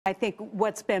I think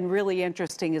what's been really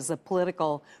interesting is the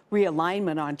political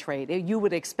realignment on trade. You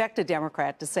would expect a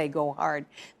Democrat to say go hard.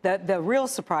 The real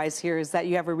surprise here is that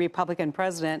you have a Republican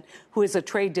president who is a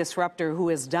trade disruptor who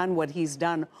has done what he's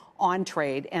done on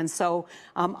trade. And so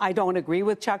I don't agree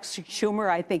with Chuck Schumer.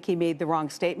 I think he made the wrong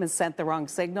statement, sent the wrong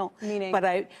signal. Meaning? But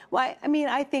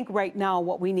I think right now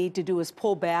what we need to do is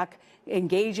pull back,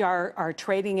 engage our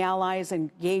trading allies,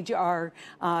 engage our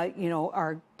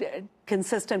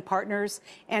consistent partners,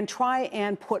 and try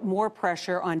and put more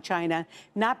pressure on China,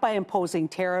 not by imposing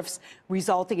tariffs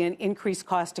resulting in increased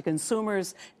cost to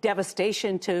consumers,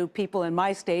 devastation to people in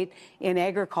my state in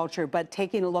agriculture, but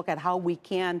taking a look at how we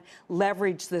can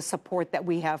leverage the support that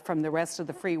we have from the rest of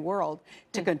the free world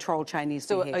to control Chinese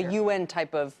behavior. So a UN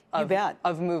type of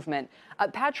movement.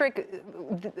 Patrick,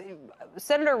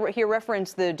 Senator here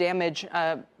referenced the damage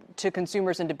to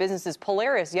consumers and to businesses.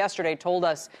 Polaris yesterday told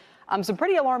us some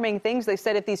pretty alarming things. They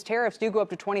said if these tariffs do go up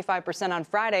to 25% on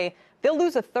Friday, they'll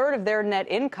lose a third of their net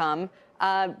income.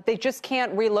 They just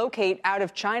can't relocate out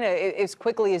of China as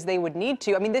quickly as they would need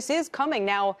to. I mean, this is coming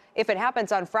now, if it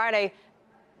happens on Friday,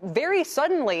 very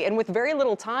suddenly and with very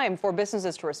little time for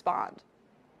businesses to respond.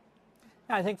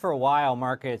 I think for a while,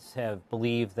 markets have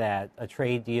believed that a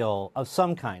trade deal of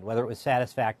some kind, whether it was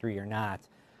satisfactory or not,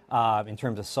 in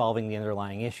terms of solving the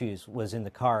underlying issues, was in the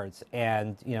cards.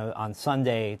 And, on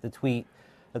Sunday, the tweet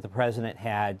that the president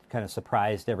had kind of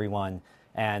surprised everyone.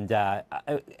 And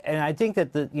I think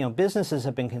that businesses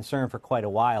have been concerned for quite a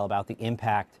while about the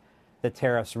impact that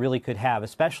tariffs really could have,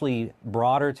 especially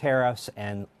broader tariffs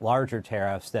and larger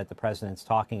tariffs that the president's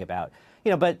talking about.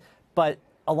 But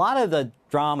a lot of the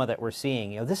drama that we're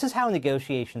seeing, this is how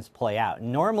negotiations play out.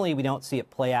 Normally, we don't see it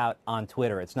play out on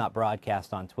Twitter. It's not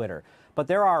broadcast on Twitter. But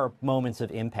there are moments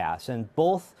of impasse, and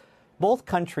both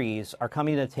countries are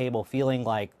coming to the table feeling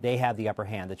like they have the upper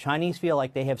hand. The Chinese feel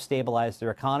like they have stabilized their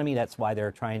economy. That's why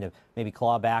they're trying to maybe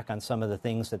claw back on some of the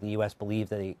things that the U.S. believed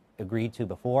that they agreed to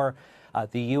before.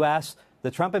 The U.S.,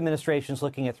 the Trump administration is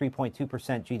looking at 3.2%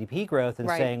 GDP growth and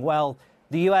saying, well,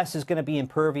 the U.S. is going to be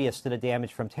impervious to the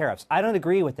damage from tariffs. I don't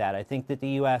agree with that. I think that the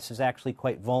U.S. is actually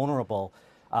quite vulnerable.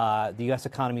 The U.S.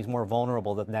 economy is more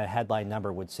vulnerable than that headline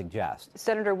number would suggest.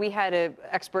 Senator, we had an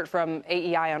expert from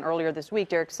AEI on earlier this week,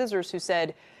 Derek Scissors, who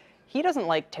said he doesn't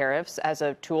like tariffs as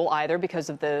a tool either because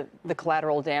of the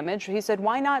collateral damage. He said,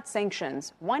 why not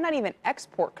sanctions? Why not even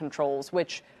export controls,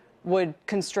 which would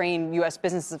constrain U.S.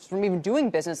 businesses from even doing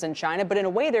business in China? But in a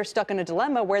way, they're stuck in a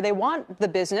dilemma where they want the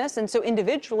business. And so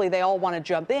individually, they all want to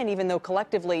jump in, even though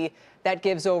collectively that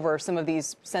gives over some of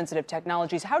these sensitive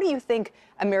technologies. How do you think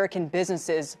American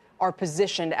businesses are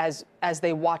positioned as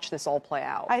they watch this all play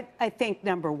out? I think,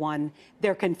 number one,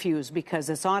 they're confused because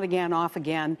it's on again, off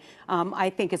again.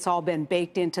 I think it's all been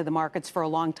baked into the markets for a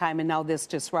long time, and now this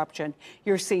disruption,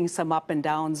 you're seeing some up and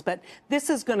downs. But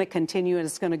this is going to continue, and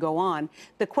it's going to go on.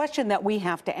 The question that we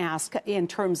have to ask in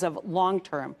terms of long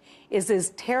term is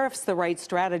tariffs the right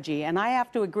strategy? And I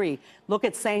have to agree. Look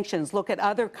at sanctions. Look at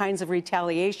other kinds of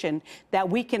retaliation that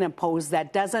we can impose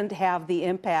that doesn't have the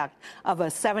impact of a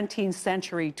 17th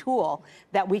century tool,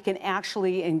 that we can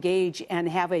actually engage and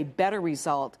have a better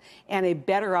result and a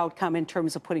better outcome in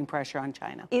terms of putting pressure on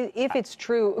China. If it's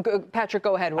true, Patrick,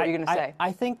 go ahead. What are you going to say?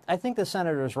 I think the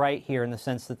senator is right here in the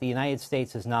sense that the United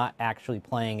States is not actually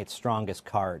playing its strongest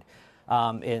card.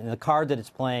 And the card that it's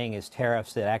playing is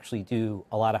tariffs that actually do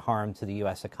a lot of harm to the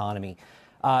U.S. economy.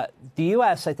 The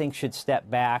U.S., I think, should step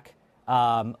back,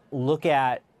 look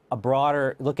at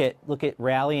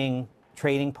rallying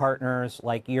trading partners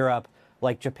like Europe,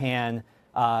 like Japan,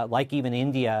 like even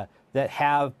India, that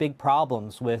have big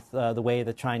problems with the way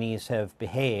the Chinese have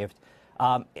behaved.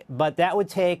 But that would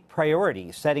take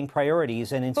priorities, setting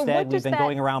priorities, and instead we've been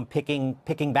going around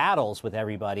picking battles with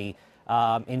everybody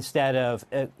instead of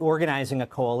organizing a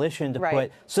coalition to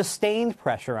put sustained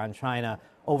pressure on China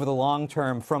over the long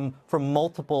term from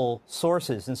multiple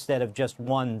sources instead of just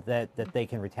one that they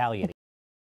can retaliate.